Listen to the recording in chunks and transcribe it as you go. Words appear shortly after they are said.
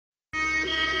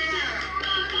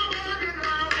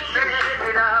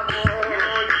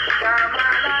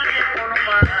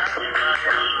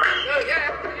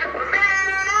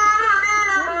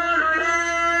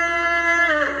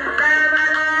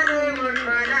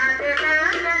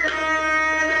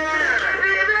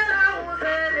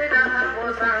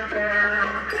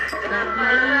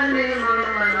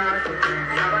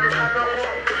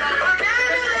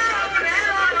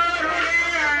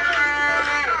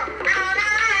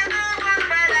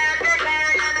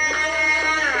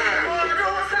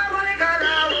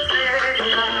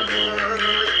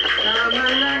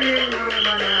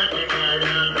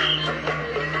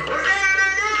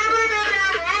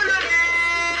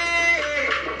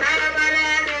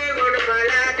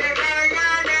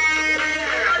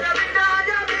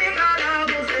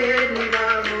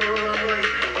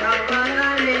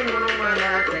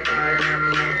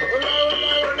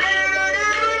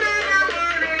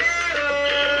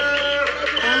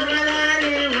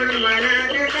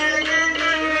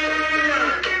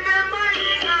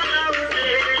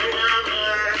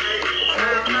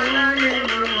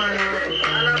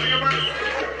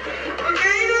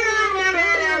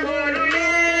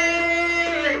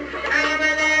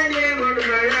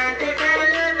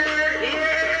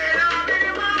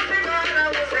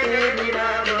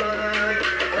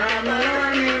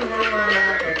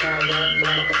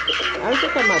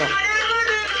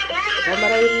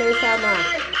Camara yi lay sama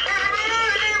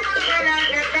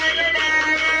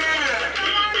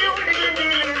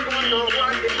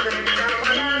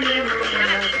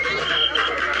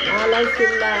alay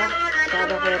silla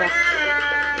sada fera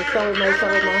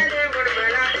𝒂𝒄𝒄𝒏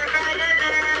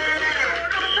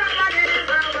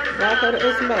Bakar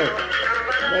Ismail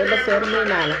day ba ser mi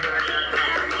nala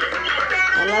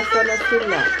Allah sana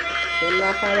silla silla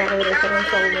xala xere sama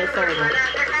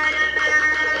𝒂𝒄𝒄𝒏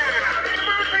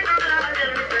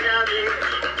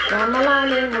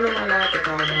Ramalani mulmalati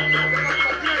kana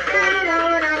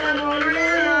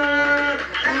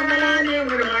Ramalani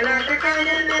mulmalati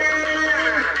kana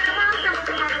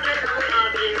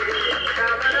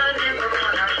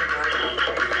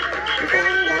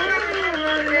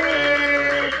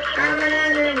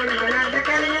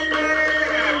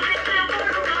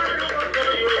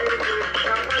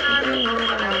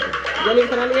Jadi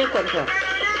kenal ye kontrol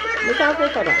Musafe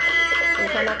kada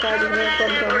Sana kadi ye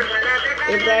kontrol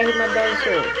Ibrahim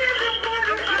Danso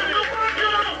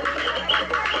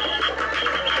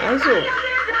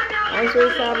Anso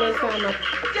sama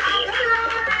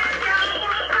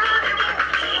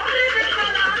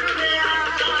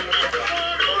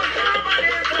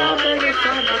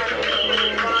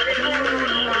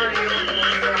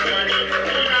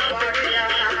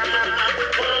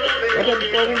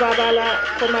Kung babala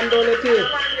komando leti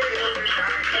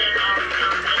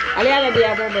ali ala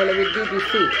dia mo mele with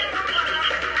BBC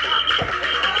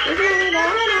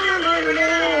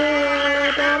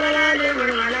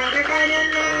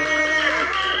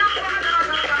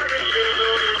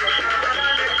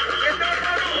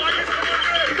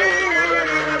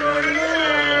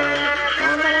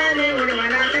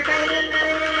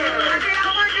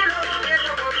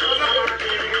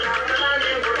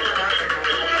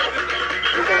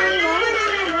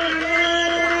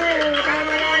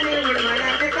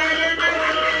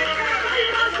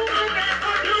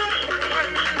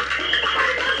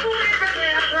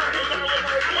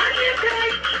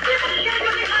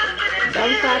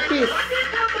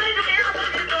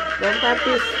Don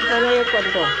Papis, sana ye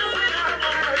konto.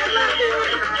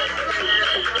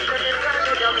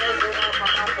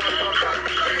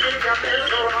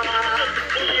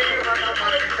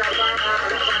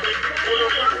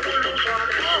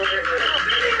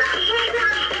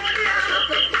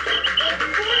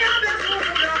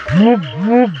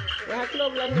 Ya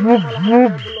klub lan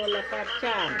la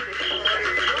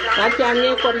Kacam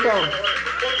ye konto.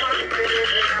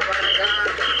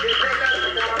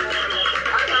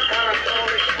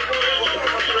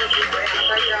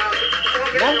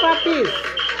 Dan Papis,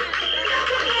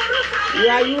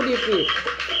 ya UDP.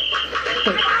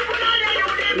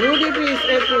 UDP is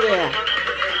everywhere.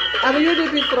 I'm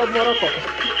UDP from Morocco.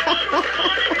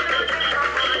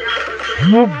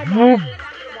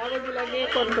 Bago bilangnya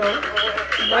konto,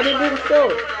 bari bintu.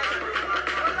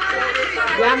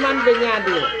 Zaman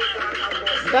benyadi.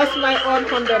 That's my own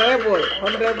honorable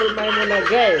Maimuna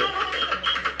Gay.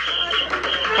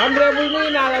 Honorable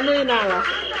nuinala.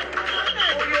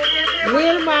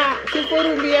 Wilma si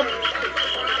forum bi yëpp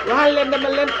waxal leen dama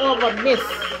leen over miss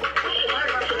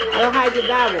Alhaji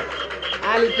Dabo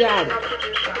Ali Diagne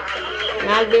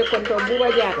naal be konto Buba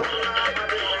Jaata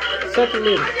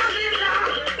sotlin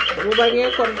Buba nge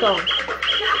konto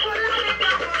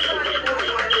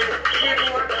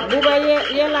Buba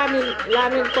ye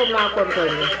lamin ko ma konto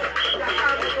ni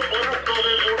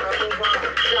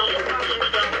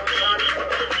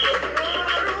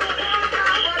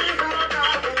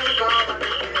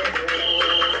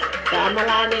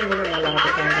Ramalani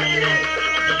mulmalati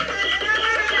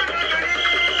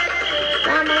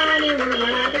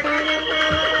kana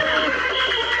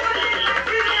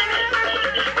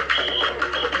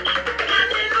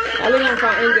Alingan fa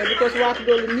enjoy because what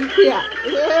do ni here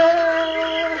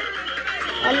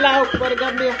Allahu Akbar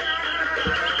Gambia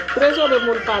preso be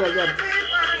mun pala jam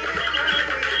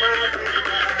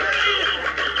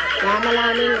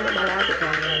Ramalani mulmalati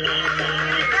kana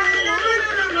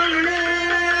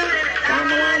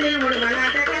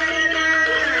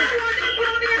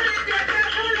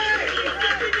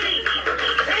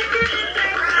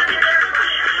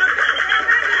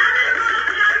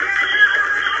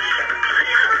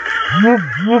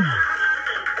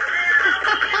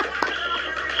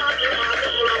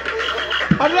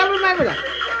Honorable Maimuna,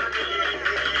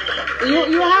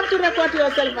 you have to record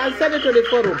yourself and send it to the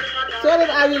forum so that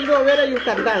I will know whether you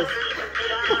can dance.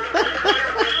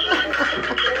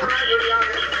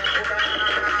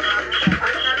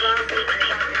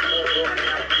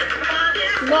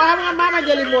 No, I'm a mama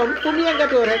jelly mom. Come here, get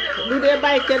to it. Do they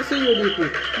buy can see you?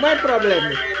 My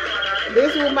problem.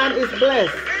 This woman is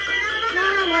blessed.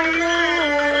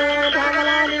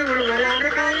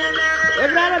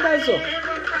 Ibrahima Danso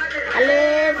ale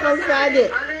fonsaje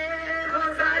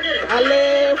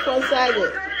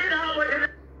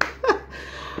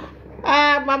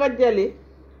ah mama jali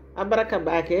abaraka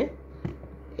bake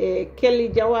Kelly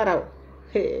Jawara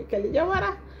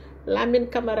Lamin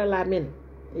Camara Lamin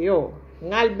yo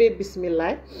ngalbe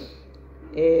bismillah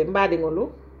mbadi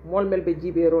ngolu molmel be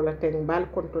jibero la ten bal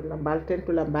konton na bal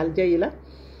tentula bal jayila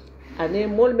ane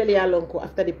molmel yalon ko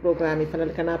after the programme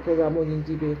fanal kana programme o nyin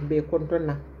jibe be konton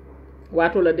na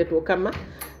wato la deto kama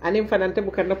anim fanante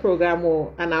bu kana programme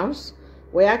o announce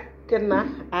waya kenna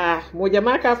mo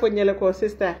jama ka fo nyele ko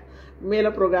sister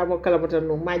mela programme o kala botan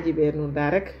no majibe no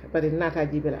direct bari nata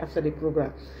jibe after the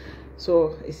programme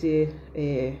so isi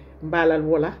mbalal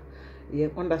wola ye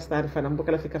understand fanam bu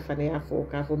kala fika fane ya fo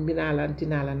ka fo binala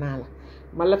antinala nala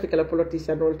malla fika la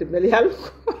politicien no te mel yalla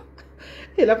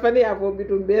ila fane ya fo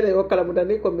bitum bele o kala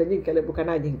botan ko be nyinkale bu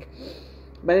kana jink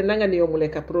bari nanga ni yomule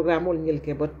ka programme ol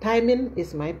nyelke but timing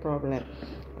is my problem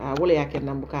wala yake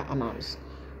nambuka announce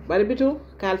bari bitu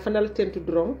kal fanal tentu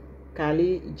drong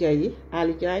kali jayi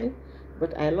ali jang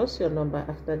but I lost your number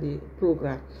after the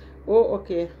program. Oh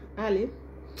okay Ali,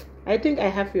 I think I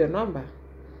have your number.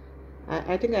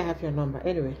 I think I have your number.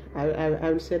 Anyway,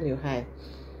 I will send you hi.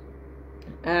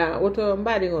 Oto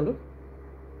mbadi ngolu.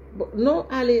 No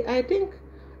Ali, I think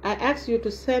I asked you to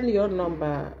send your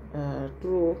number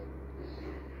through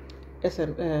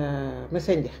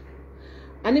messenger.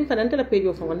 Anim fanante la page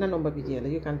of one number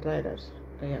bijela. You can try that.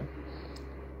 Yeah.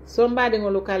 So mbadi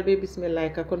ngolu kalbe bismillah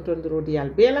ka kontondro dial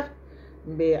bela.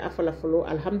 Be afala folo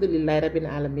alhamdulillah rabbil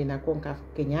alamin konka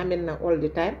ke nyamen na all the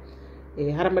time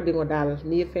haramadingo dal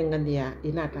ni fengandia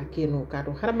inata keno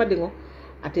kato haramadingo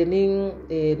atenin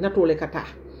natole kata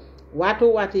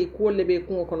wato wati kolle be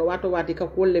kungo kono wato wati ka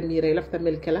kolle mire lafta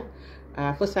melkela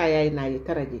fo saya ina yi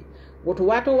taraji woto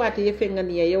wato wati ye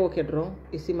fengandia yewo ke dron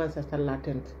isiman sa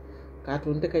sallatent kato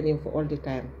ndeka nyim for all the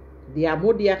time dia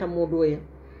modiyata modoye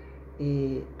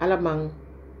alamang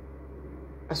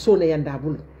asone yanda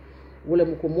bulu wala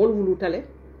mu ko mol wulutale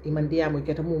iman diyamu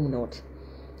keta mumu nawti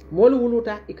mol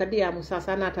wuluta ikadiyamu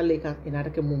sasa natale kan ina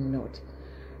reke mumu nawti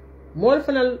mol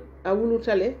fanal a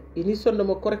wulutale ini sondo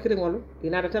mo korekri ngol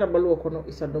ina tara balu kono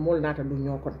isondo mol nata du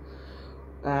nyokon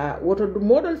woto du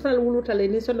modol fanal wulutale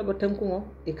ni sondo bo tenkugo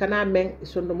ikana men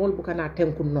isondo mol bukana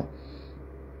tenkunno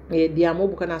diamo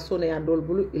bukana sone ya dol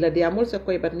bulu ila diamol se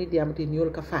koy bat ni diamu tin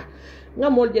yol ka fa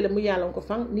ngamol jele mu yalon ko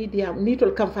fang ni diam ni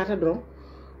tol kam fata dron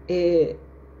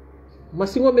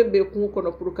masingo membe ku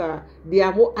kono pour ka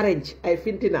diamo arrange ay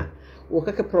fintina o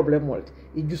kake problem molt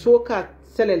i juso ka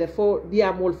selele fo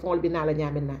diamol fol binala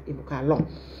nyamenna ibuka long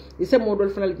ise modol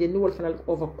fanal jenni wol fanal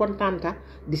over contenta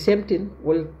the same thing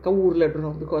wol ka wurle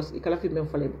don because ikala fi mem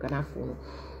fale buka na fono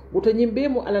woto nyimbe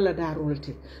mo alala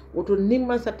darolti woto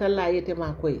nimma satalla yete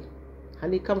ma koy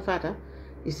hani kam fata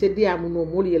ise diamo no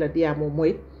mol yela diamo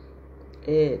moy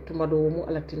tumado mu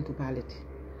ala tintu baleti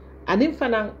anim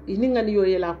fanan iningani yo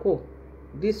yela ko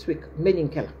this week menin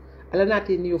kala ala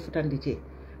nati ni yo futandi ce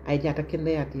ay jata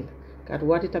kende ya dila kat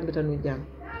wati tambita nu jam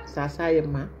sa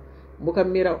sayema buka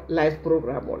mira live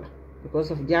program wala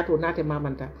because of jato nate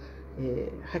mamanta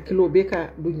hakilo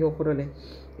beka du nyokoro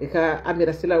e ka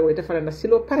amira sila wo te fana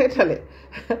silo paretale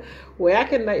wo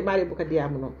yaken na imari buka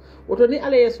diamu no woto ni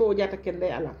ala yeso jata kende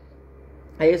ala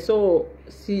ayeso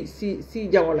si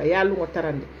jawola ya lungo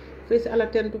tarande fesi ala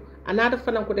tentu anada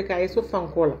fanan ko de kay so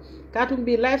fankola katum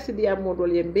bi live si dia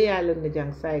modol yembe yalen ne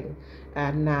jang say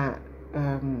na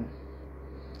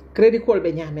credit call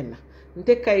be nyamen na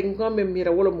nte kay ngombe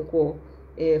mira wala mu ko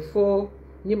fo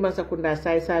nyima sakunda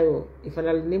say sayo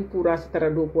ifanal nim pura stara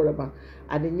do ko la ba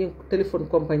ani nyin telephone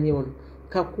compagnie won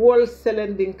ka call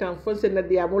selending kan fonse na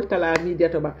dia multala media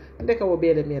to ba ndeka wo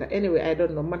bele mira anyway I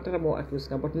don't know mantara mo accuse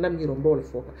ka but nam yiro mbol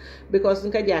foka because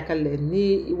nka jakalle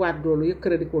ni wadolo ye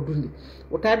credit ko dundi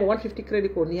o time 150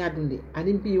 credit ko ni ya dundi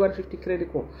ani bi 150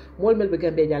 credit ko mol mel be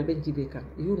gambe jal ben jibe kan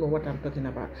you know what I'm talking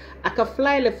about aka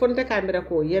fly le fonte camera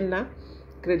ko yenna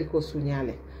credit ko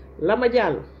sunyale lama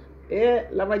jalo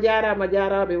lama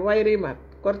jara be wayri mat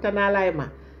kortana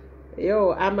layma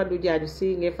yo Amadou Diadio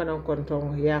si nge fanan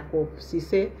konton Yakub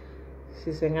Cissé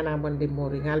ngana bande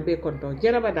mori ngal be konton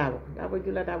jeraba dabo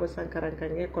jula dabo sankaran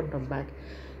kan nge konton back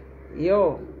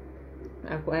yo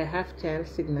I have child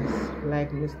sickness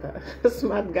like Mr.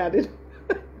 Smart Garden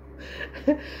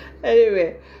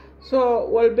anyway so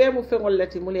wal be mu fengol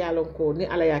lati mul yalon ko ni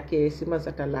ala yake si man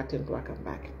sata latin to akam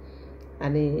back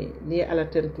ani ni ala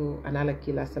tentu anala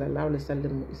kila sallallahu alaihi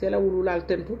wasallam isela wululal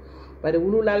tentu bare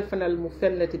wululal fanal mu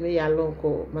fellati mi yallon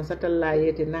ko masatalla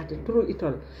yete nati turu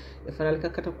itol e fanal ka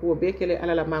kata ko be kele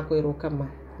alala mako ro kamma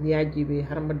ni yajibe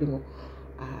harmadingo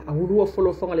a wuluwo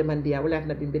folo fongole mandiya wala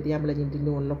nabi be diyam la nyindi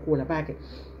non la ko la baake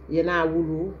yena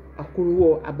wulu a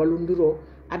kulwo a balundiro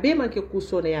a be manke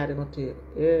kusone yaade note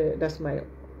that's my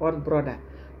own brother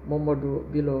Momodu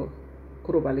Bilo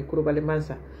Kurubali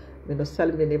Mansa mino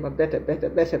salmini ma bete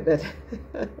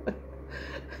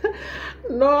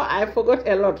no I forgot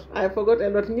a lot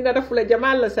ni na fula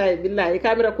jamal la say billahi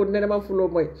camera ko nene ma fulo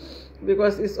moy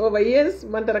because it's over years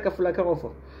man taraka fula ka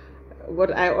ofo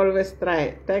but I always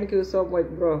try. Thank you so much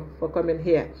bro for coming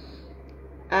here.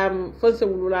 Fonse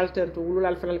wululal tento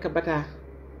wululal fanal ka bata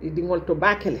dingol to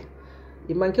bakele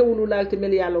i manke wululal te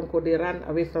mel yalon ko they run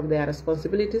away from their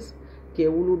responsibilities ke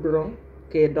wulu drong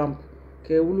ke dump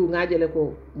ke wulu ngajele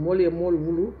ko mol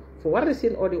wulu for what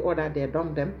reason or the order they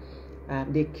dump them,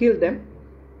 they kill them,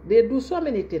 they do so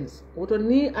many things. Woto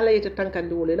ni ala yete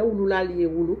tankandi wole la wululal ye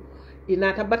wulu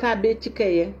inata bata be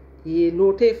chikaye ye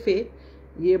lote fe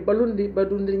ye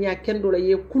badundi nya kendo la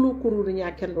ye kulu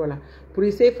nya kendo la pour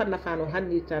essayer fanna fano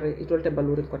hanni tare itolte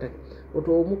baluri kote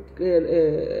woto mu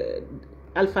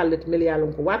alfalet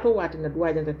melialon ko wato wati na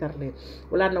duwajante tarle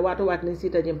wala na wato wati ni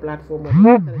sita jim platform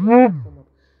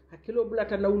hakilo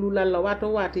bulata na wululal la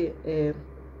wato wati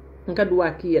nka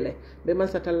duwa kiyele be man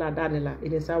satalla danela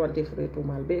ini sawante freto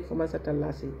malbe fo man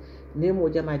satalla si nemo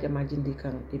jama jindi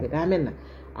kan ibe damenna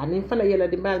anin fala yela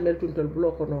di mbal mel tuntol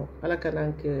bloko no ala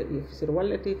kananke yefsir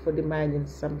wallati fo di mayin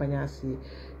sambanyasi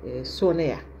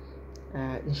soneya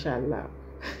inshallah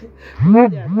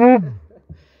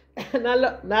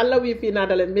nalla wi fi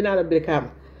nadale minala Brikama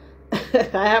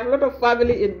I have a lot of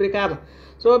family in Brikama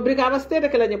so Brikama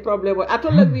state kala ni problem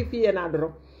atolla wi fi ena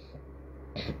dro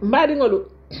mbadi ngolu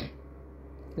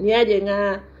niaje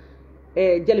nga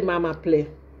jali mama play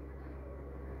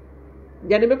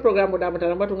jani be programme da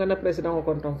mata matu ngana president ko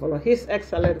konton folo his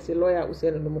excellency lawyer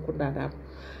Ousainou Numukunda da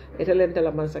etelente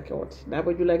la man sakewoti da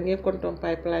ba jula nge konton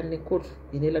pipeline ni court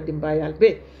ini la dimbayal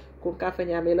be ko ka fa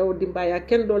nyame law dimbaya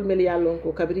ken dol mel yallon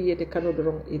ko kabri yete kanu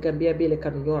doron e Gambia be le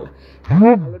kanu nyola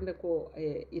alonde ko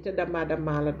ita damma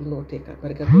la dunote ka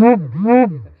barka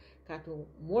ka to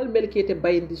mol mel kete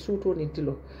bayindi suto ni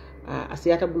tilo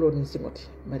asiyata bulo ni simoti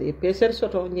bari pesen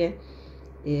soto nye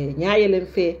nyaayelen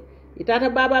fe itata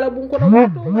baba la bun ko no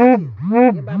wato wati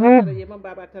ye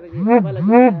baba tara ye bala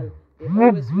dal e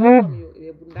always welcome you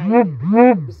e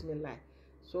bundaye bismillah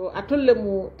so atolle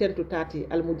mu tentu tati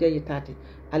al mujayi tati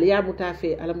al yamu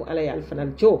tafe alamu alay al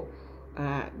fanal jo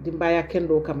dimbaya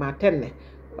kendo kama tenne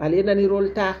ali nani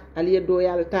rolta ali do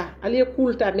yalta ali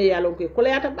kulta me yalon ko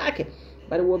layata baake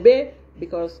bari wo be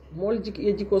because mol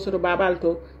jiko soto babal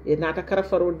to e nata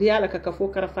karafaro diala ka kafo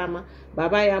karafama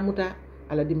baba ya muta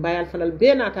ala dimbayal fanal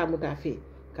be nata muta fi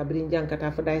kabrin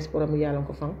jankata fo diaspora mu yalon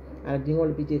ko fan ala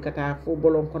dingol bije kata fo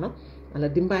bolon kono ala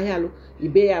dimbayalu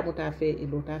ibe ya muta fe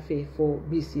ilota fe fo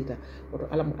bisita oto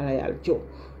alam ala yal jo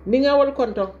ni ngawol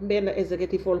konton be na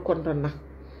executive wol konton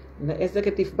na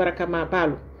executive barakama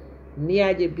balu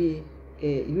niaje bi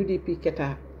UDP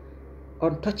keta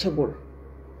untouchable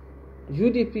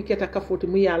UDP keta kafoti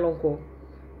mu yalon ko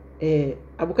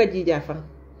abuka jija fan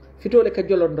fitole ka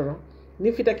jolondoro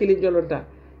ni fita kili jolonta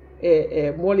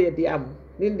mole di am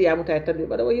nin di amuta tan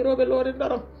bada wa yirobe lore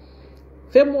dorom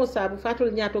femmo sabu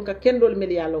fatul nyaato ka kendol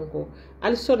mel yalon ko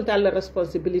al sontal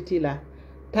responsibility la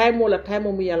time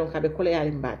mu yalon ka be ko le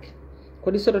yalim baake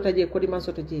ko di soto taje ko di man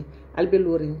soto ji al be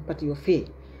lorin patiyo fe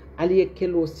al ye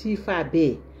kelo sifa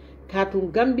be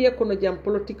katun Gambia kono jam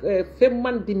politique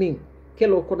femman dimin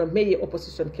kelo kono meye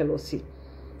opposition kelo si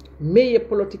meye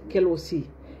politique kelo si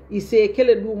ise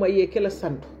kele duma ye kele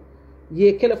santo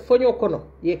ye kele fonyo kono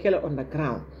ye kele on the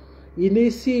ground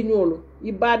yini signolu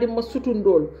ibadi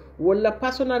masutundol wala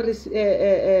personal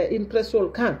impression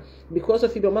kan because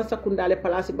of ibe masakundale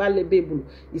place balle bebulu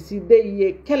isi de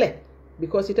ye kele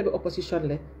because itabe opposition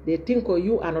le they think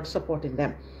you are not supporting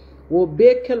them wo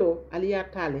be kelo aliya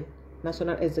tale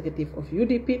national executive of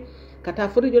UDP kata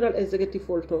for regional executive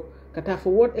also kata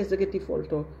for ward executive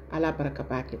also ala baraka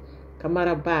bake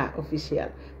Kamara Ba official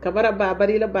Kamara Ba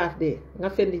bari la birthday nga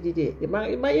fendi jije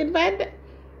ma invite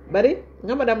bari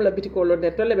nga madam la bitiko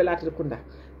londe tolle be latir kunda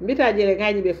mbita jere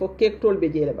ngaji be fo cake tolbe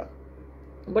jere ba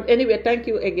but anyway thank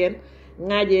you again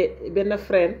ngaje ben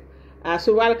friend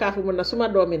su wal ka fu mun suma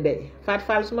domi ndey fat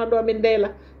fal suma domi ndey la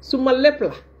suma lepp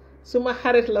la suma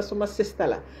xarit la suma sister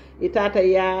la itata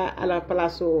ya ala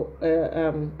palaso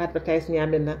advertise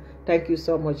nyamena thank you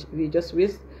so much we just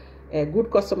wish good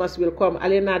customers will come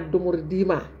alena dumur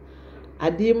dima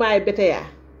adima e beteya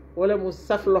wala mu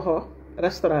saf loxo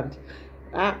restaurant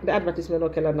the advertisement o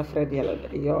kela na Fred yala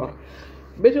yo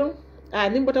betum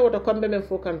nimbota wota kombe men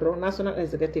fo kandro national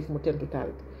executive mu tentu tal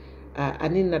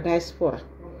anin na diaspora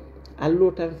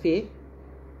allo tan fe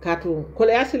katu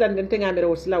kole asilan den tengamere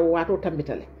wosila wato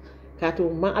tambitale katu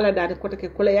ma ala dani kota ke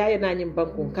kole yaye na nyim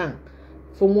bankun kan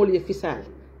fo mol ye fisal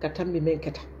ka tambi men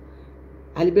keta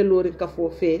albe lorin ka fo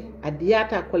fe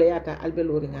adiyata kole yata albe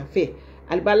lorin nga fe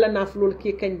alballa na flol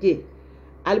ki kanje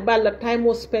alballa time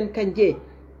o spend kanje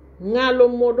ngalo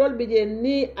modol bije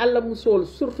ni alla musol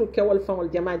surtout kewal fangol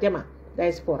jama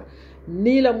diaspora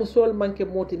ni la musol manke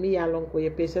moti mi yalon ko ye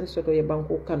pesen soto ye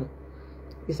banko kanu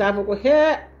isafo ko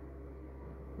he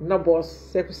na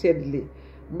boss 𝒂𝒄𝒄𝒏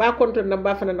mba konton na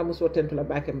mba fana na muso tentu la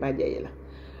bake mba jeyela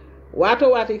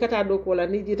wato ikata do ko la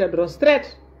ni jita dron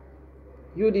straight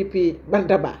UDP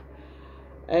bandaba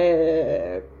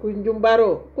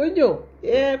kunjumbaro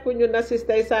kunju na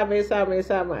sister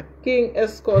sama king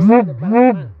escort de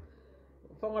balama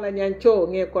fongola nyancho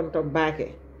nge konton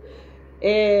bake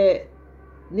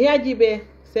ni ajibe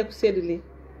𝒂𝒄𝒄𝒏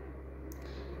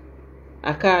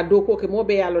aka doko ke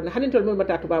mobe yalon hanin tol mon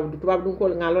mata tubabu dun ko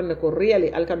ngalon ne ko really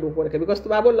alka do ko because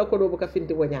tubabu la ko do ka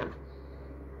finti wo nyama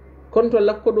kontol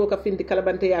la ko do ka finti kala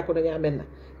bante ya ko nyamenna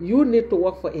you need to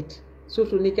work for it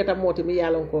surtout ni keta moti mi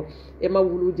yalon ko e ma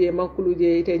wuluje ma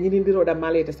kuluje ite nyindiro da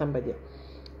malete sambaje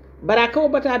baraka o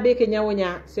bata be ke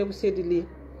nyawonya 𝒂𝒄𝒄𝒏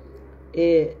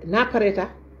na pareta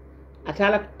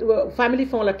atala family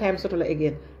fon la time soto la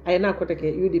again ay na ko take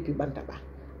UDP bantaba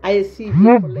ay si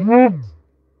ko le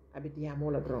abedia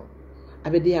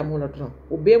mola dron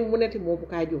o be muneti mo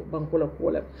bukajo bankola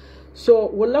kola so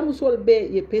wala musol be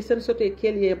ye pesen soto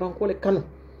kelye bankole kanu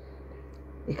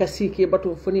e kasi ke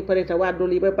batu foni pareta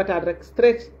wadoli be bata rek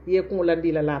straight ye ko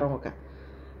landi la ronka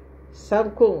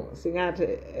sanko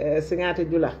singate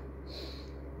jula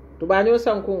to banyo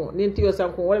sanko nintiyo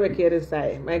sanko wala be kere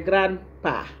sai my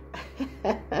grandpa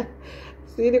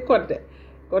sidi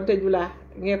konte jula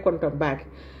nge konto bag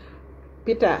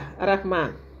Peter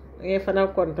Rahman nge fana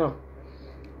konton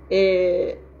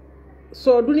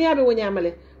so dunia be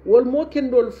wonyamale wol mo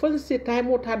kendol fonse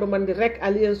time ta do mandi rek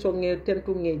alliance nge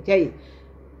tentu nge jayi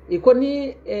e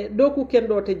koni doku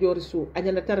kendo te jori su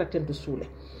anyana tara tentu sule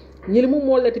nyil mu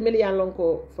mollete mel yalon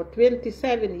ko for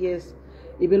 27 years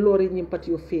ibe lori nyim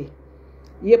patio fe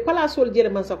ye palasol jere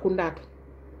man sakundato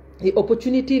e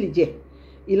opportunity li je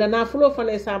ila na fulo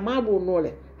fane sa mabu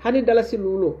nole hani dalasi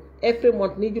lulo every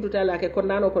month ni jututa la ke ko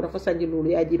nano ko dafa sanji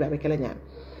lulu ya jiba be kala nyam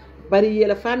bari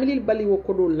yela family bali wo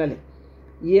ko dol lale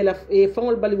yela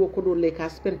fangol bali wo ko dol le ka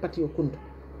spend pati o kundu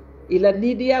ila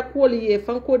ni dia ko li ye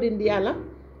fanko din dia la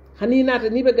hani nata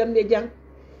ni be gambe jang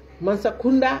man sa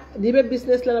kunda ni be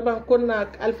business la ban konna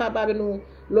alpha babe no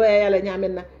loya yala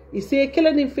nyamenna ise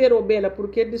kala ni fero be la pour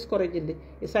que discourage inde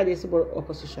e saje sibo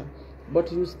opposition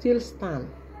but you still stand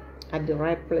at the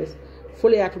right place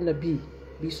fully atuna bi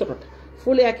sotota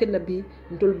fully akinna bi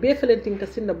ntol be felentin ka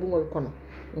sinna bungol kono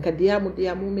nka diamu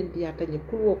men diya tanye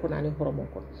kulwo kono ani horomo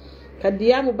kono ka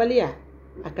diamu baliya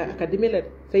aka dimele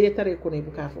feyetare kono e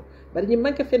bukafo bari nyi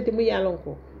manke fenti mu yalon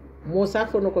ko mo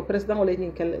safo no ko president ole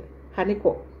nyin kelle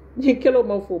haniko nyi kelo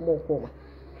ma fo mo ko ma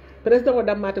president o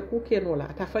damata ku kenola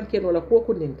ata fankenola ko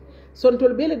kuninde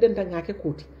sontol bele denta ngake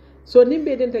kuti so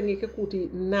nimbe denta ngake kuti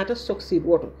nata succeed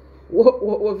woto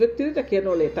wo victory ta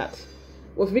kenole tati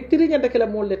o victory nyanda kala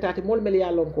molle tati mol mel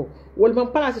yalon ko wol man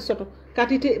place soto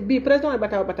katite bi president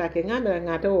bata ke ngamela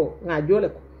ngata o nga jole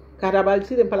ko kata bal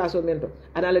sire place o mento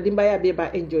ana la dimbaya be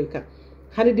ba enjoy kan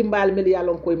hani dimbal mel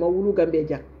yalon ko ma wulu gambe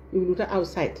jak iwluta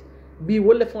outside bi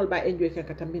wolle fol ba enjoy kan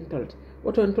kata min tolde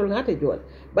oto tol ngata jole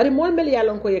bari mol mel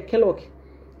yalon ko ye keloke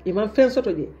imam fen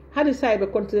soto je hani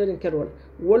saybe considering kerol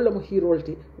wolle mo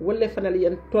hirolti wolle fanal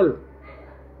yen tol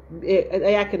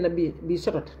ayake na bi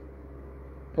sotota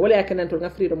wala yakena to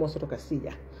ngafrido mo soto ka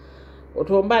sija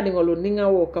oto mbani ngolo ninga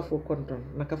wo kafu konton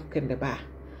na kafu kende ba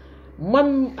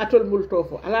mam atol mul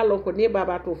tofo ala lon ko ne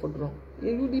baba tofo dron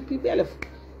ye UDP belef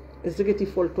executive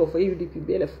fol tofo ye UDP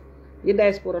belef ye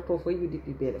diaspora tofo ye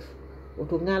UDP belef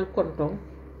oto ngal konton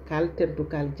kal tentu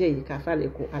kal jeyi ka fale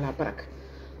ko ala baraka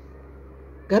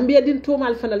Gambia din to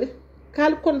mal fanale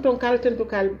kal konton kal tentu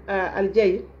kal al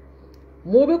jeyi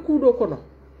mobe kudo kono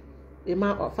e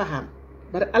ma faham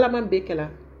bar alaman be kala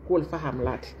kol faham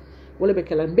lati wala be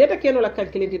kala beta keno la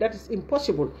calculate that is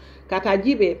impossible kata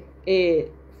jibe e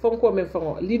fonko men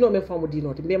fongo lino men fomo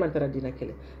dinoti be man tara dina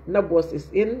kele na boss is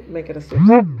in make it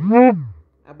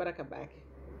a baraka baake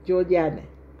jojane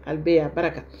albeya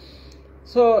baraka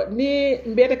so ni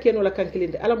beta keno la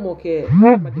calculate ala mo ke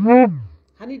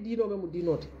hani dino men mu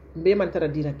dinoti mbe man tara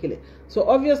dina kile so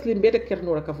obviously mbe te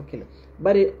kernora kafu kile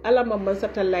bari alama man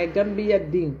satallay Gambia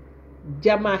ding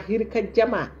jama hirka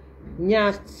jama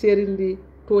nya serindi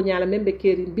to nyala membe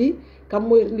keri bi kam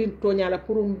moy ndi to nyala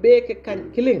pour mbeke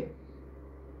kan kiling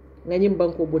nganyim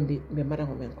banko bondi mbe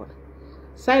marango men kono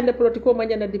sayde politiko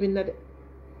manyana diminna de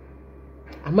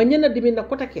amanyana diminna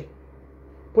kotake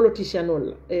politicien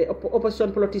ol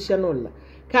opposition politicien ol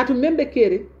katu membe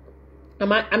keri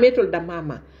ama ametol da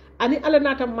mama ani ala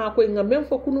nata ma koy nga même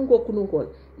fo kununko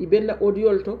ibenna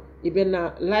audio to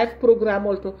ibenna live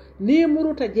programme to ni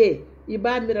muruta je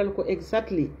iba miral ko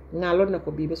exactly ngalon na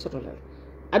ko bibe sotolal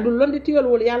adul londi tiol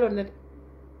wol yalon net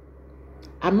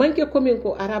a manke komin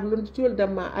ko arab londi tiol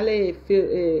damma ale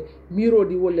miro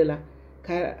di wolela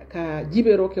ka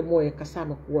jibero ke moye ka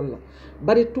sama ko wollo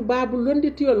bari tubabu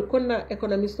londi tiol konna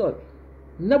economistol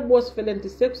nabos felenti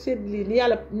sepsedli ni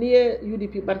yala ni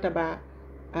UDP bantaba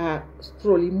a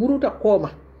stroli muruta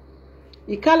koma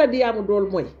ikala diamu dol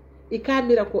moy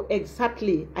ikamira ko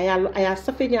exactly aya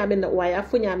safe nyamen na waya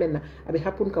fu nyamen na abi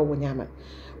hapun ka wo nyamal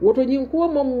woto nyin ko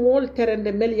mom mol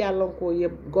terende mel yalon ko ye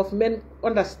government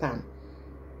understand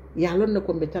yalon na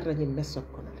ko be tarra nyin mesok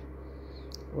ko na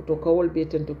woto ko wol be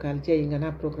tentu kal jeyi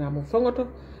ngana programme fongoto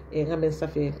e ngamen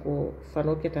safe ko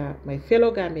fano keta my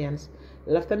fellow Gambians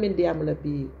lafta min diamu la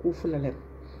bi ku fulalem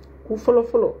ku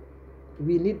folo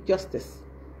we need justice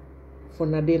for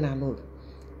na denanol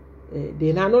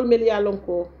denanol mel yalon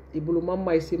ko ibulu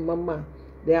mamma isi mamma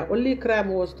their only crime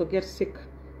was to get sick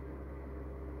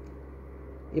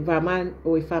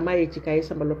ifama ye chika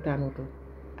isa maloptano to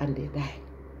and they die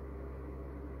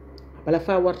bala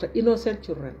fa warta innocent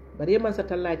children bari man sa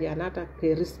tallaji anata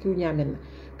ke rescue nyamen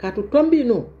katu tombi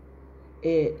no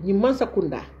nyi mansa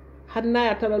kunda hanna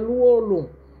ya tala luwolu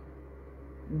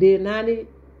de nani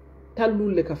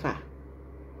tallulle ka fa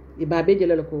ibabe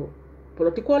jelala ko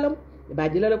politikolam iba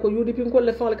jelala ko UDP ko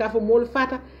le fon le ka fo mol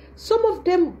fata some of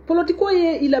them politiko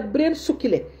ye ila brain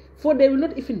sukile for they will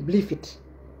not even believe it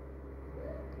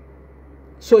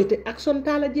so ite action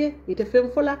tala je ite fem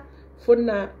fola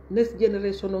fonna next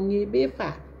generation ngi be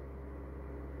fa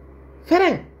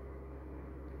fereng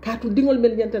katu dingol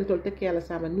mel nyantantol te kala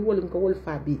sama ni wolum ko wol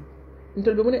fa bi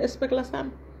ntol be mun expect la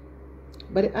sam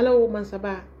bari alawo man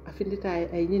saba afindita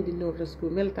ay nyindi no rescue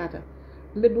mel tata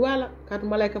mbe duwala katu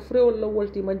malaika frewol la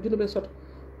wolti man junube soto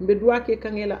mbe duwake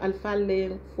kangela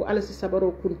alfalle fo alasi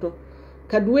sabaro kunto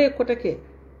kadwe kotake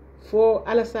fo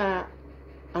alasa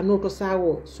anoto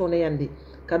sawo soneyandi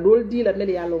kadol dila mel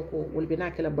yalon ko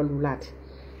wolbina kala balulati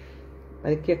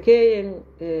bari kekeyen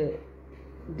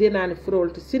denani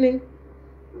frewol to sinin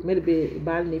mel be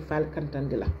balni fal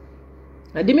kantandila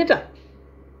dimita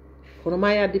kono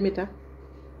maya dimita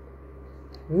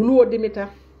wuluwo dimita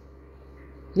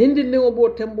nindi nengo bo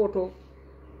temboto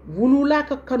wulula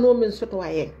ka kano men soto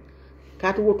wayen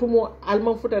katu wotumo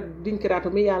alman futa dinkirato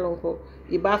mi yalon ko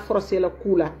iba forcé la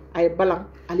kula ay balan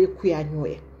ale kuya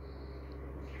nyoye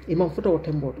imam futa wo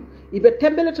temboto ibe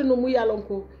tembelete no mu yalon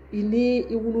ko ini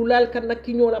i wululal kan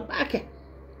nakinyola bake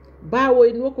bawo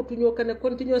ino ko tunyo kan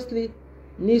continuously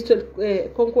ni sol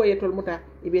konko yetol muta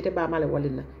ibete ba male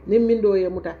walina ni mindo ye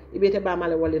muta ibete ba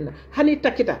male walina hani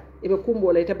takita ibe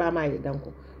kumbo la ite ba mayi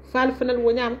danko fal fanal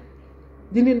wonyam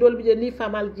dinin dol bije ni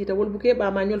famal jita wol buke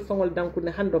ba ma nyol fangol danku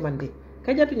ne hando mande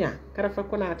kajatu nya karafa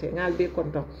konate ngal be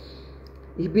konton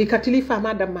ibi katili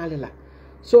fama dam malila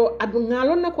so adu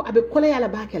ngalon nako abe kole yala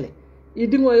bakele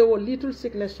idingo yo little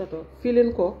sickness soto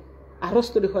feeling ko a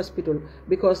rosto the hospital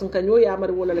because nka nyo ya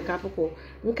mari wala le kapo ko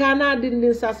nka na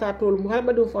dindin sasa tol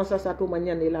muhammadu fon sasa to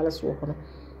manyan ila la suwo kono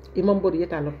imam bodi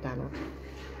yeta loptano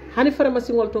hani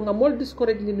pharmacie ngol to nga mol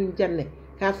discourage ni nun janne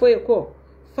ka foye ko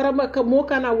farama ka mo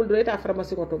kana wuldo eta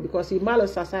pharmacie ngoto because malo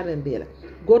sasa ren bela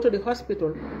go to the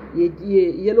hospital ye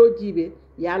yelo jibe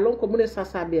ya lon ko mune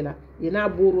sasa bela yena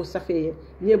boro safeye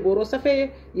nye boro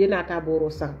safeye yena ta boro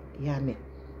sang yame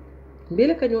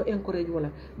mbele kanyo encourage wala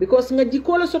because nga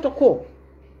jikola soto ko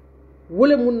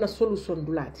wole mun na solution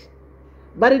dulati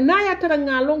bari na ya tara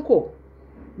ngalon ko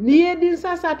ni edin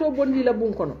sasa to bondi la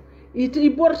bun kono iti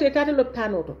borte tata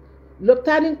loptano to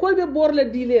loptani kolbe borle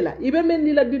dilela ibe men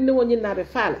ni la dinne woni nabe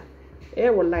fala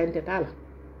wallahi ente tala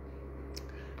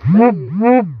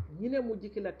ñine mu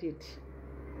jikila teti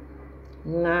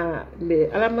nga be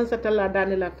ala man satalla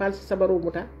danela falsi sabaro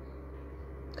muta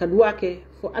kadwake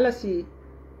fo alasi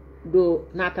do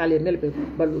natale melbe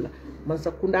balula man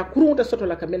sakunda kurunta soto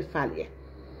la kamel falie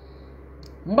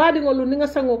mbadi ngolu ninga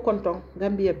sango konton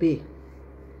Gambia be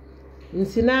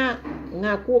nsina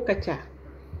nga ko kacha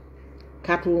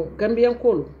katu Gambian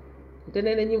kolu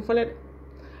tenene nyim fole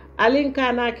alin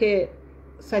kana ke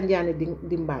sanjane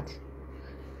dimbati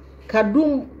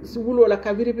kadum wulola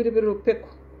ka viri peko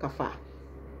ka fa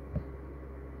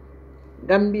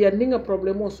Gambia ninga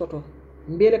problemo soto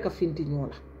mbele ka finti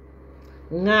nyola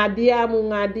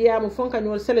ngadiamu fonka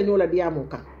nyol sele nyola diamu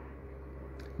kan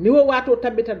niwo wato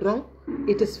tabita dron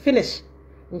it is finished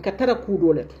nka tara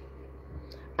kudole to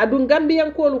adun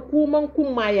Gambian ko lu kuman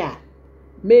kumaya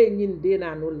me nyin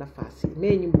dena no la fasi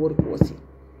me nyin bor ko si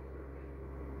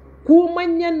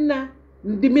kuman nyanna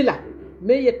ndimila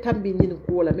me ye tambi nyin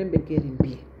ko la membe gerin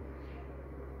bi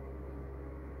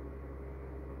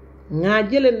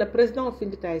ngajelen na president of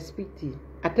𝒕𝒕𝒑𝒏𝒆𝒍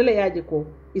atele yaje ko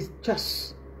is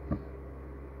just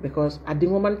because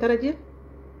adingo man taraje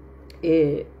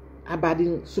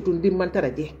abadin sutun dim man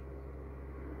taraje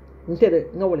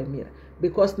ntere ngawole mira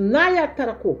because naya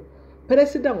tarako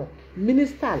president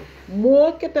minister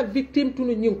mo keta victim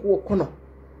tunu nyin ko kono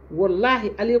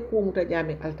wallahi ali ko muta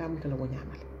jame alta muta la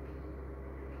nyamal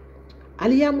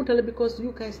ali ya muta because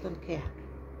you guys don't care.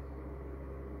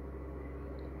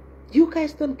 You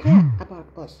guys don't care about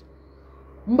us.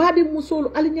 Mbadi musolu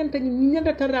ali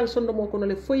nyanta taral sondo mo kono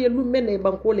le foye lu mene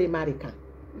banko le marika.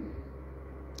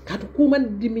 Katu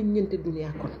kuman dimi nyente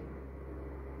dunia kono.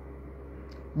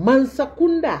 Man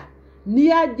sakunda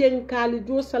niya jenkali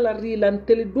do salary lan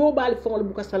tele do bali fongol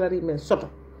buka salary men soto.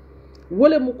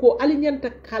 Wole muko ali nyanta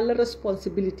kala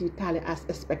responsibility tale as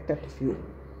expected of you.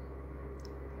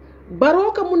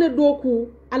 Baroka mune doku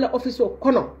ala office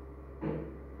kono.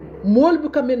 Mol bu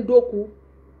kamen doku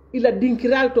ila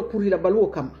dinkiral to pour ila balwo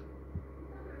kama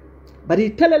bari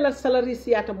tele la salary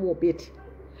siyata mo beti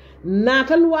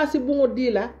natal wasi bungo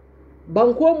dila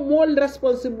banko mol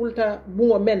responsible ta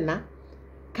bungo menna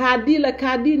ka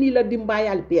dini la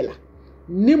dimbayal bela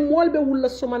ni mol be wulla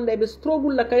somande be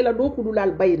strobul la kayla doku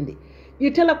dulal bayinde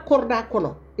itela korda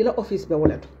kono ila office be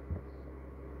wolato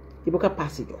ibuka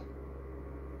pasijo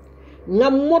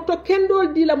ngam moto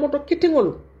kendol dila moto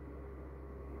kitingolu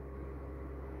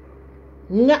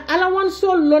nga alawan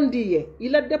sol londiye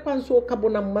ila dépense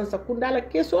kabona mansa kundala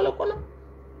keso la kono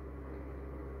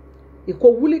iko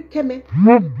wuli keme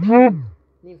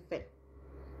ni fe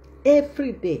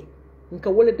every day nka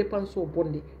wole dépense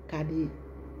bondi kadi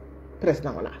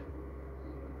president wala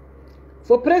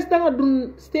fo president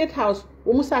dun state house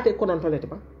wo musate konon tolete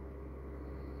ba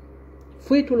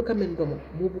foytul kamen domo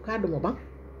bubu ka domo ba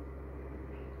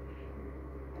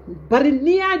bari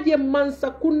niyaje mansa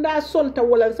kunda sonta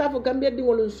wala safo Gambia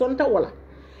dingol sonta wala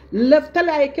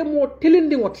leftala ay ke mo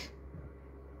telindi ngoti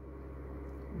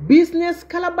business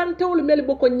kala bantawul mel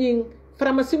boko nying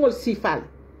framasingol sifal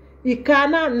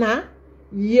ikana na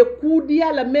ye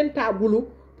kudia la menta bulu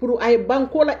pour ay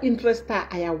bankola interesta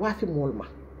aya wafi molma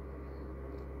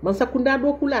mansa kunda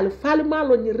do kulal fal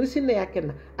malo ni risine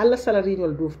yakena alla salary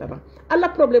ñol dufta ba alla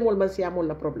problème wol man siamol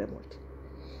la problème wol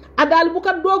adal bu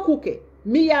ka do kuke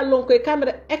mi yallon koy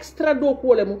camera extra do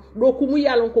ko lemu do ko mu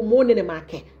yallon ko monene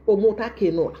make o mota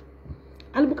ke nola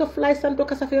al buka fly santo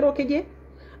ka safero ke je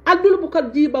aldul buka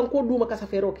jiban ko duma ka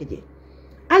safero ke je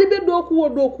al be do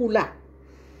ko la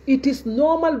it is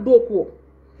normal do ko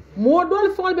mo dol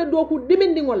fol be do ko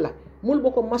dimindi ngolla mul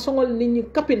boko masongol nit ñi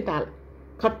capital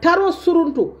ka taro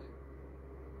suruntu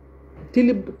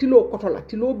tilo kotola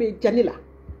tilo be janila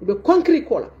be concrete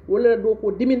kola wala do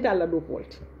ko dimintal la do ko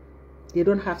wolti. They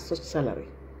don't have such salary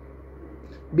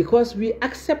because we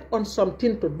accept on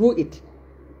something to do it.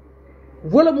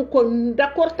 Wala mu ko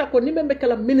d'accord ta ko ni membe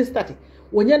kala ministati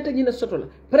wo nyanta ñina sotola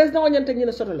president wo nyanta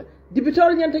ñina sotola député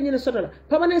wo nyanta ñina sotola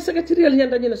permanent secretary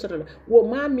nyanta ñina sotola wo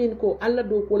ma min ko alla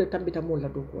do ko le tambita mo la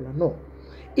do ko la no.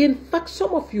 In fact,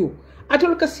 some of you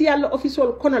atol ka siyalla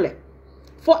official konole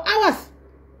for hours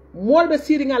mol be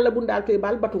siringa la bundal to e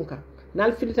bal batunka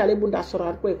nal filitale bunda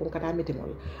sorar ko e kon kata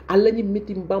meetingol alla ñi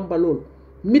meeting bambalol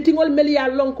meetingol mel ya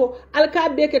lonko alka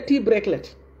beke tea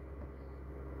breaklet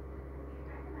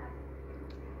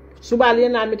subal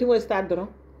yena meetingol stade dron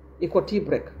e ko tea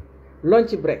break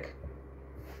lunch break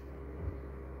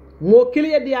mo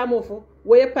kiliya diamo fo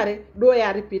woye pare do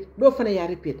ya repeat do fana ya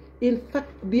repeat. In fact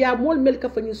dia mol mel ka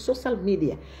fani social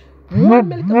media mol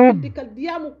mel ka dikal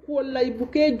diamo ko lay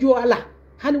buke joala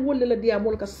hani wolle la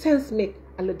diamo ka sense make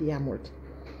alla diamo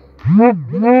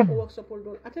nene ko workshop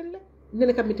dol atelle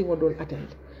nene ka meeting dol atelle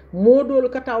modol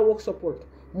ka taw workshop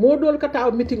modol ka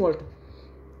taw meeting to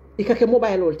ikake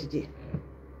mobile ol tije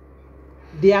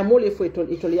diamo le fo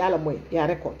itol yala moy ya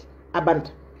record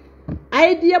abanta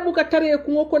idea buka tare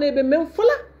ko ngokone be même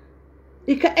fala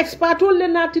ika expertol le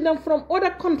natinam from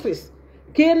other countries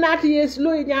ke nati yes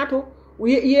loy nyaato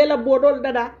ye la bodol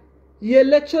dada ye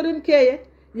lecturing keye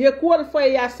ye kuwol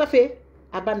foy ya safe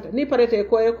abanta ni parete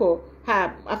ko e ko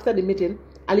ha after the meeting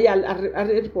ali al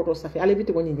report o safe ali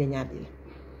viti woni nyaadi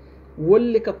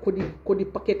wolle ka kodi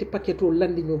paketo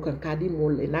landi ñoo kan kadi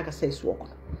molle naka say suwoko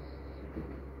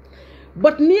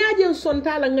but niaje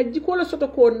sontala nga jikola soto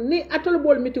ko ni atol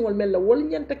bol meetingol mel la wol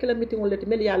ñanta kala meetingol leti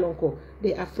mel yalon ko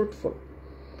they are fruitful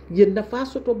yen nafa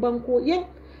soto banko yen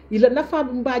ila nafa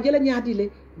mbaaje la ñaadile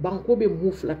banko be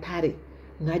muf la tare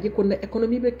ngaji ko na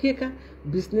economy be keka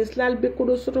business lal be ko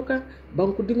do soto ka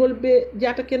banko dingol be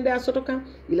jata kende a soto ka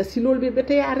ila silol be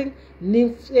bete yare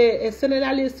ni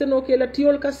senelali seno ke la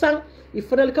tiol ka sang i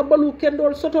fanal ka balu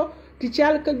kendol soto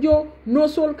tical ka jo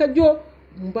nosol ka jo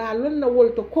mbalon na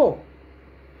wolto ko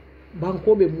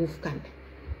banko be move kande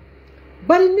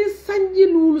bari ni sanji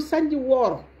lulu sanji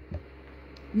woro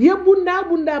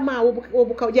bunda ma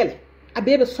wobu ka jele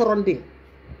abebe soronding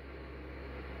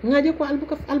ngaje ko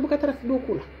albuka taraf do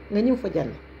kula nga ñim fa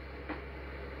janne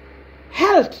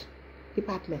health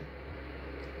department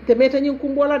te meta ñin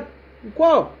kumbola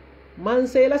ko man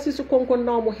sey la sisu konkon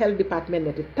no mu health department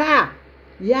ne ta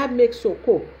ya make so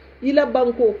ko ila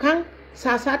banko kan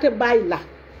sa sate bayla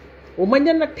o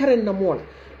manyan na terrain na mola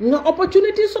nga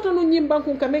opportunity soto no ñim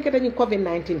banko kan men keta ñi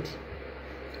covid-19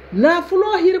 na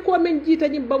fulo hir ko men jita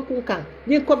ñim banko kan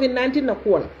ñi covid-19 na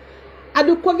ko la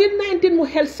adu covid-19 mu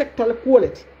health sector la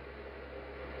quality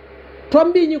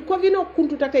tombi ñi covid no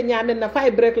kuntu tate ñamen na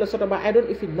fay break la soto ba I don't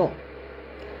even know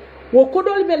wo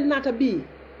kodol bel nata bi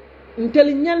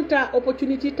intel ñanta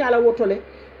opportunity tala wotole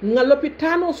nga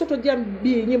lopitano soto jam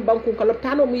bi ñim banku ka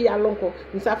lopitano mu yallon ko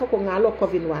nsafa ko ngalo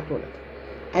covid watole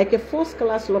ay ke first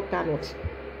class lopitano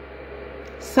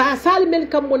sa sal men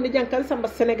kam wonde jankan samba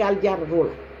Senegal jar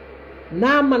rola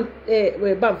na man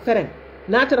bam fereng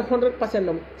na tara 100%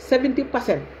 nom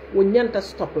 70% wo ñanta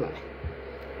stop la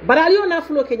baral yo na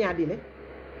flo ke ñaadi le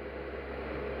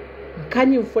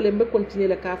kanyim fole mbe continuer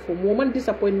le ka fo mo man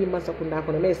disappoint ni man sakunda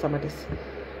ko me samates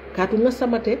katu nga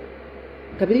samate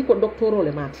kabiri ko doctoro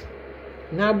le mati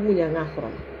nga bunya nga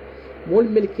xorom mol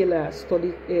melke la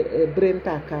study brain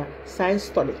ka science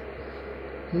study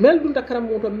mel dunta karam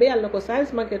mo to be yalla ko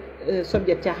science market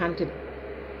subject cha hantin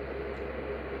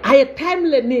ay time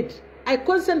le need ay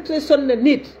concentration le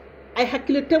need ay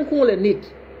hakile tenku le need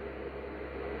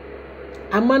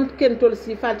aman ken tol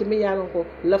si falti mi yalon ko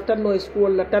lafta noise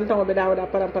school la tantan be dawda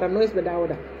para noise be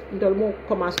dawda ndol mo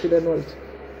commence to the knowledge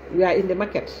we are in the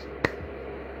market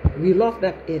we love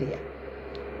that area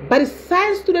but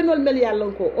science student ol mel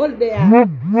yalon ko all they are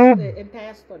the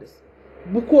entire studies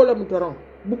buko la mu doron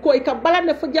buko ika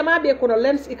balane fo jama be ko no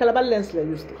lens ika bal lens la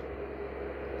juste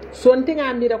so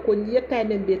ntinga mira ko yetta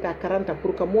men be ta 40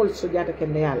 pour que mol so jata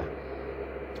ken yala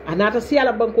anata si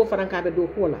yala banko faranka be do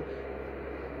ko la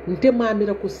nte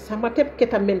mamira ko samateb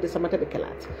keta mende samateb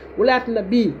kelati wulat na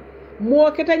bi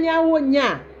mo keta nyaawo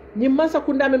nya ni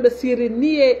masakunda membe siri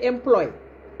ni e employ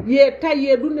ye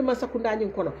taye dunde masakunda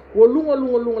nyin kono wo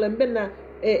lungo le benna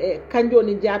kanjo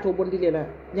ni jaato bondile la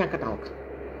nyankata ok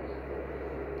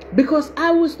because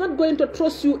I was not going to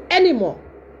trust you anymore.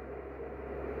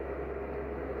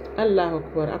 Allahu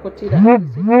Akbar. Akotida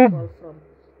call from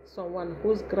someone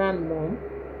whose grandmom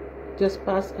just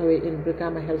passed away in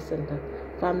Brikama Health Center.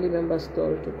 Family members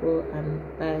told to go and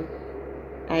buy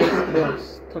ice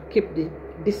balls to keep the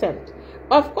descent.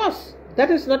 Of course,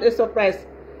 that is not a surprise,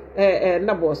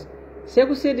 Nabos.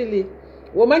 Seku sedili,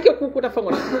 woman ke kukuta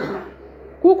fangon.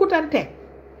 Kukutante.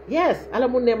 Yes, ala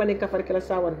munne mani kafar kala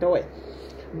sawan tawe.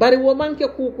 Bari woman ke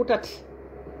kukutati.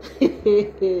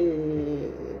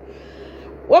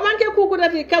 Woman ke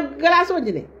kukutati ka galaso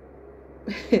jine.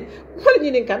 Mol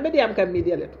nyinin ka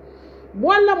media leto.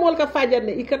 Walla mol ka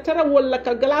fajarne ikatara walla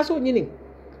ka galaso nyinin.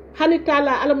 Hani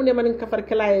tala ala munne mani kafar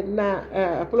kala na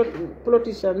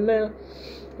politician na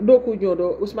doku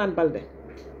nyodo Ousmane Baldeh.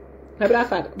 Habra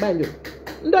fat banjo.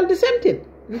 Ndol the same thing.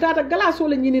 Ndata galaso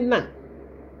le nyinin na.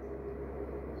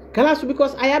 Galaso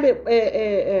because I have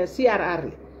a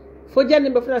CRR. Fo janni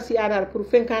ba fana CRR pour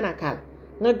fenkana kala.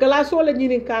 Nga galaso le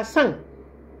nyinin ka sang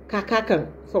ka kakan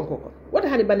fonko ko. Wata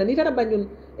hani banna ni tara banjun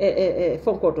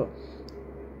fonko to.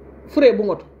 Fure bu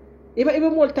ngoto. Iba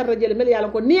mol tarra jele mel yalla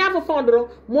ko ni afa fondro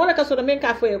mo la ka so men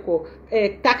ka foye ko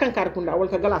kakan kar kunda wal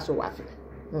ka galaso wafi.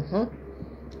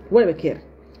 Wala be kere.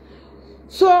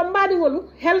 So mbadi ngolu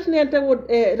health nente would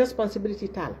responsibility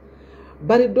tala.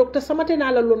 Bari Dr. Samate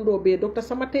na la londo be Dr.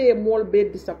 Samate e mol be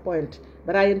disappoint.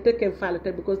 Bara yente ken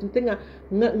falata because ntinga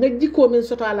nga jiko men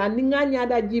soto ala ni nga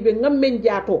nyaada jibe ngam men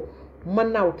jaato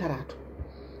man naw tarato.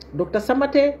 Dr.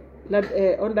 Samate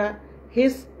under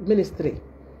his ministry.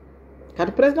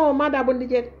 Kat president o mada bondi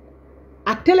je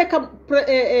a telecom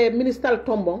minister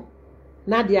tombon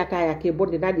nadia taya ke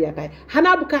bondi nadia taya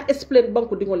hanabu ka explain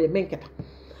banko dingole menketa.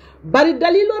 Bari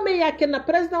dalilo me yake na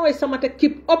president o Samate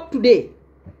keep up to date.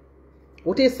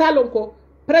 Wote salon ko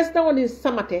président woni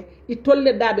samate i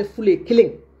tolle daɓe fule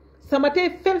killing samate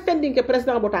fen ke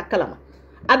président bota kalama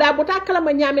ada bota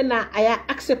kalama ñamen na aya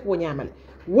accept wo ñamale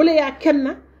wala ya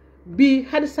kenna bi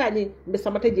hadi sañi be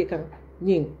samate je kan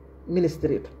ñing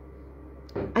ministre to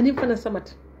anim fana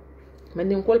samate man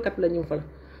nin kol kat la ñum fala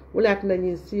wala at na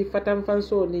ñi si fatam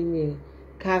fanso ni ñi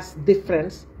kas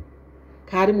difference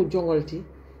karimu jongolti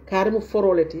karimu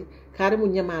foroleti karimu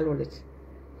ñamaloleti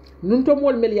nun to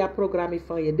mol mel ya programme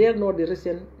fa ye der no de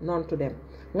resen non to dem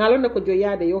ngalon ko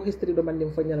joyade yo history do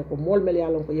mandim fa ñana ko mol mel ya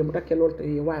lon ko yemu takkelol to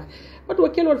ye wafi but wo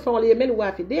kelol fa ye mel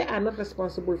wafi they are not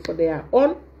responsible for their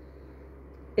own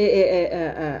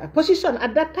position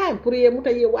at that time pour ye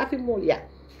muta ye wafi mol ya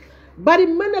bari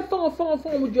mane fa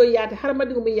mu joyade har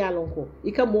madi mu yalon ko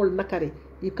ika mol nakari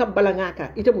ika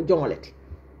balangaka ite mu jongoleti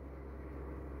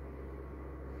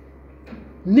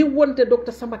ni wonte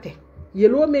docteur Samate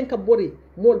yelo men ka bori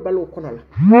mol balo kono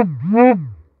la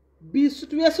bi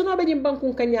situation be nyim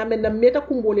bankun kanya men na meta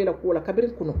kumbole la kola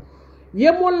kabirin kuno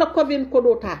ye mol la covid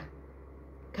kodo ta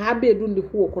ka be dundi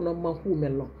huwo kono man hu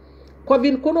mello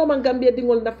covid kono man Gambia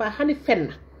dingol nafa hani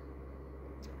fenna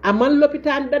aman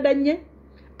l'hôpital dadanye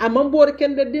aman bor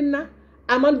kende dinna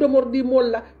aman domordi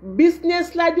molla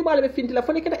business la jubal be finti la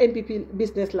foni keta MPP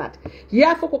business lat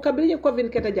ya foko kabiri covid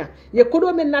keta ja ye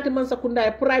kodo men nati man sakunda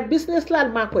e pour business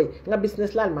lal makoy nga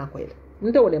business lal makoy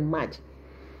nte wone maji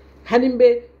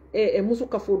hanimbe musu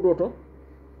kafo doto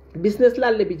business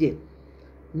lal le bije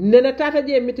nena tata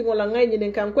je meeting wala ngay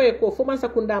ñinen kan ko e ko fo man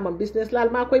sakunda man business lal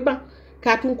makoy ba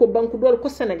katun ko banku dol ko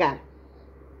Sénégal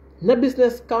na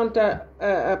business counter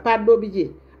part do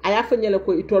bije aya fanyela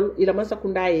ko itol ila man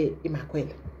sakunda e ima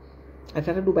koyla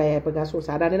atata Dubai ay baga so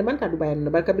sada ne man ta Dubai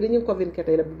no barka bi ñu covid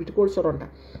kete la bitikol soronta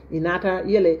inata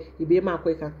yele ibe ma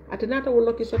koy kan atanata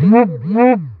wollo ki soto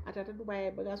atata Dubai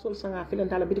ay baga sol sanga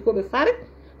filanta la bitiko be fare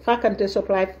fakante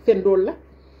supply fendol la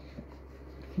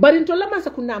barinto la man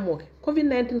sakunda mo covid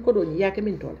 19 ko do ni yake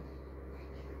min tole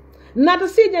nata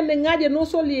sinya ne ngaje no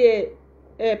soli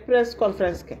press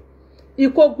conference ke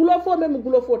iko gulofo meme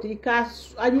gulofo ti ka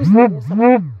anyusa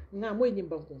na moy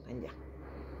nyimban ko kanja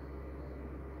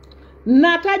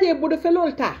nataje bodo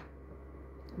felol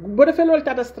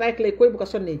ta strike le koy bu ka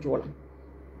sonne jola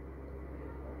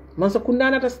man sa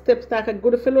kundana ta step ta ka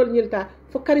bodo felol nyilta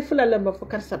fo kari fula lamba fo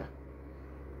kar saba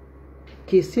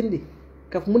ke sindi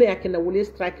kaf mune yakena wuli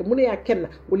strike mune yakena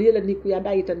wuli yela ni ku ya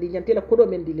dayita ndi nyantela kodo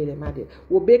men dilele made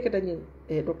wo bekata nyin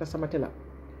docteur Samatela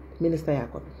ministre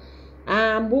yakon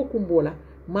ambo kumbola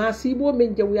masibo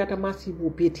men jawyata masibo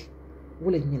peti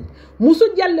wala ñin musu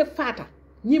jalle fata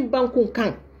ñim bankun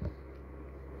kan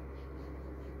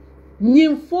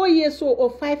ñim 4 years o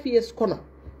 5 years kono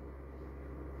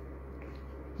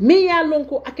mi ya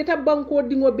lonko aketa banko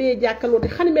dingo be jakalote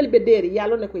hanimel be deri ya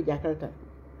lone koy jakalta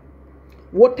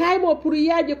wo time o pour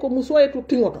yaaje ko muso e to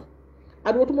tingoto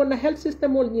ad wotu mon na health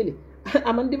system ol ñili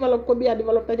aman develop ko biya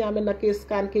develop ta ñamen na ke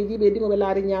scan ke jibe dingo be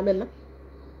laari ñamen na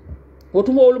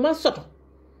wotu mo man soto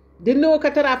dinno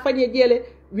katara fanye jele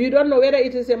we don't know whether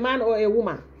it is a man or a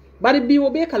woman bari biwo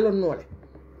be kalon nole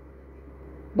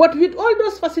but with all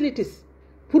those facilities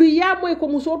pour ya moy ko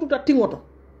musotu ta tingoto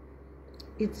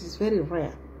it is very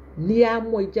rare ni ya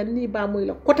moy janni ba moy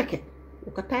la kotake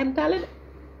o ka time tale de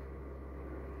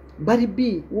bari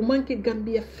bi wo manke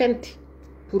Gambia fenti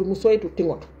pour musoytu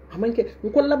tingoto amanke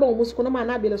ko laba mo musko na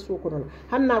na be la so ko non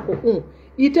hanna ko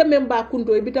ite memba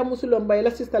kunto e bita musulom bay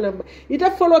la sister lamba ite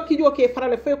folo kijo ke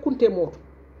farale fe kunte moto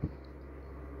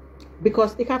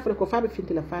because ika fere ko fabe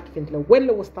fintila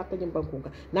wella wo starta nyim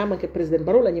bankunga na manke president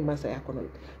Barrow la nyim mansa ya konol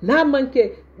na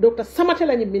manke docteur Samate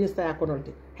la nyim minister ya konol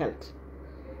health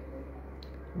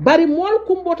bari mol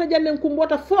kumbota jannen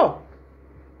kumbota fo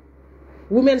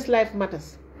women's life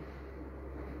matters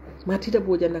matita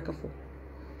boja naka fo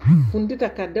fundita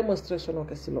ka demonstration o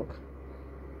ka siloka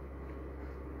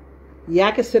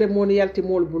yake ceremonial ti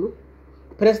mol bulu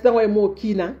president way mo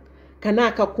kina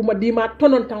kana ka kuma dima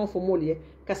tonon tan fo molye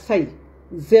ka say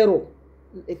zero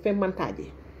e fe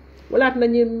mantaje wala na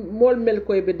ni mol mel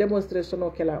koy be demonstration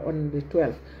o kala on the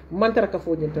 12 mantara ka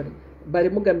fo nyinton bari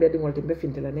mu Gambia di ngol te be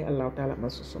fintila ni Allah taala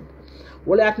masusum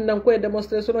wala at nan koy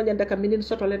demonstration o nyanda ka minin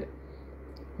sotole de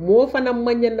mo fana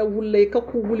manyen na wulle ka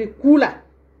ku wuli kula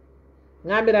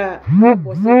ngamira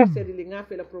bo sedi li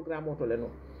ngafe la programme o to le no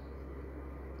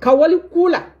kawali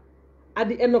kula at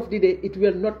the end of the day it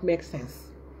will not make sense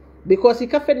because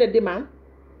ika fenne demand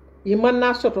iman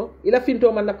na soto ila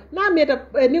finto man na meta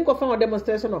nin ko fango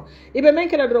demonstration no ibe men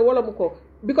kala do wala muko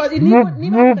because ni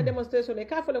ma ka demonstration e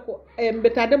ka fele ko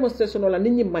mbeta demonstration la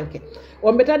nit ñi manke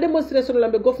o mbeta demonstration la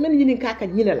be government ñi ka ka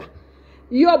ñine la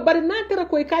yo bari na tara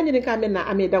ko e ka ñini ka men na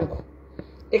amé danko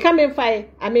e ka men faye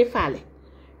amé faale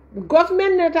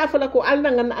government ne ta fala ko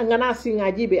alna ngana si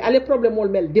ngajibe ale problem wol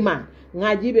mel demand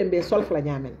ngajibe be solve la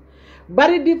nyamen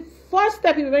bari di first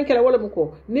step be men kala wala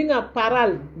muko ni nga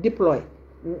paral deploy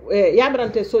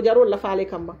yamrante sojarol la faale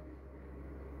kamba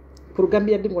pour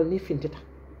Gambia dingol ni fintita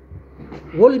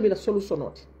wol mi la solution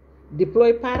oti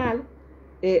deploy paral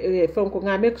fonko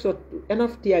nga mek so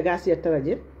enough tia gas ya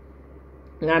taraje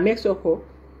nga mek so ko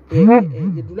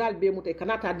dulal be mutay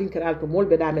kanata dinkiral to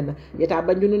molbe damen yeta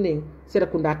banjunu ne sera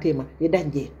kunda tema e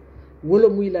danje wolo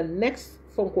muy la next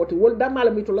fonkoti wol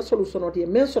damala muy to la solution oti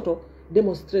men soto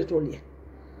demonstrate oli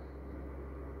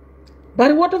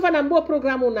bari woto fana mbo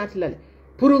programme on natilale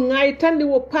pour ngay tandi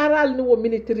wo paral ni wo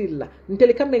military la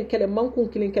nteli kamen kele mankun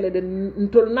kilin kele de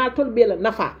ntol na tol be la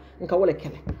nafa nka wala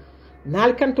kele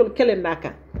nal kan tol kele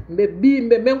ndaka mbe bi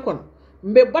mbe men kon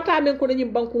mbe bata men ko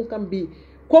nyim bankun kam bi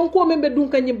konko men be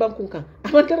dunkan nyim bankun kan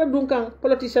amantara dunkan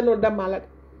politician ol damala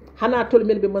hana tol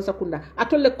mel be mansakunda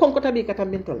atol le konko tabi katam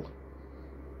min tol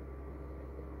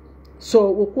so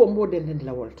wo ko mbo den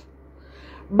la wolto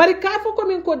bari ka fo ko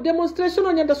min ko demonstration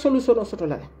on nyanda solution o soto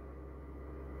la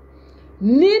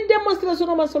ni demonstration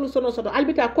o man solution o soto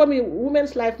albita komi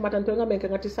women's life matanto ngamen ka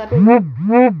ngati sato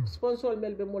sponsor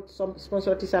melbe mo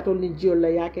sponsor ti sato ni jiol la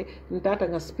yake ntata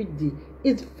nga speech di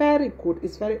it's very good,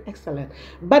 it's very excellent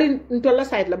bari ntola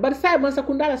site la bari sai man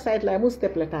sakunda la site la mu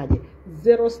step la taje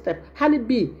zero step hani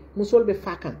bi musolbe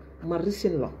fakan ma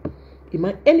risin lo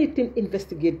ima anything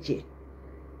investigate je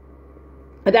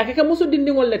adaka ka muso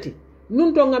dindi ngolati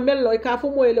nun to nga mello ka fo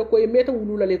moyle ko e meta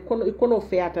wulula le kono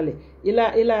featale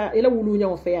ila wulu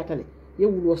nyawo featale ye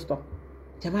wulu stop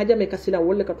jama jame ka sila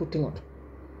wolle ka tutingoto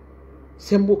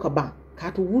sembo ka ban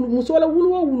ka to wulu musola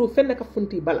wulu fenne ka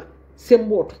funti bala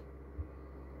semboto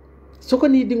soko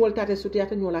ni dingol tate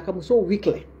sutiyata nyola ka muso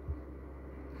weekly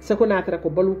sako natara ko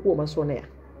balu ko man soneya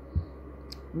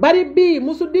bari bi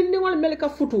musu dindingol mel ka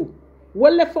futu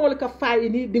wolle fawol ka fayi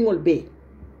ni dingol be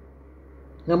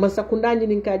nga man sakunda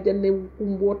ni ka janne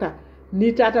kumbota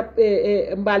ni tata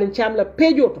mbalin chamla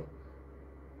pejoto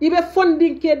ibe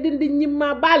fondi ke dindi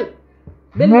nyimma bal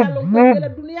ben yalon ko bela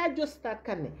dunya josta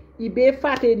kanne ibe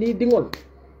fate ni dingol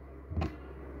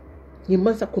ni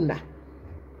man sakunda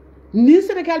ni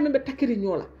Senegal membe takiri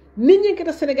nyola ni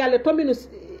nyinkata Senegal le tombino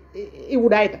e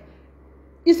wudayta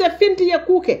ise finti ya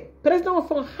kuke president of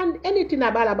hand anything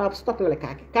na bala ba stop la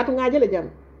kake katu ngajele jam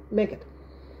meket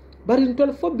bari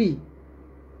ntol fobi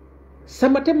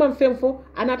samate man femfo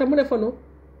anata mune fono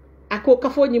ako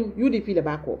kafo nyim UDP le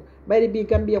bako bari bi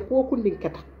Gambia ko kundin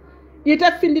kata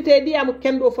ita findite diam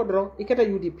kendo fodro ikata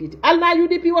UDP alna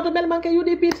UDP woto bel manke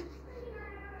UDP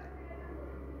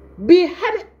bi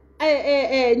had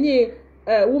ni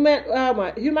women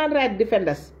human rights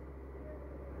defenders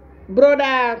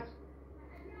broda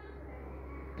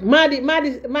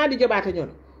madi jobata ñol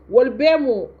wol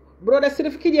bemu broda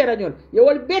sirif kijera ñol yo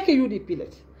wol beke UDP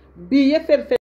let bi yefem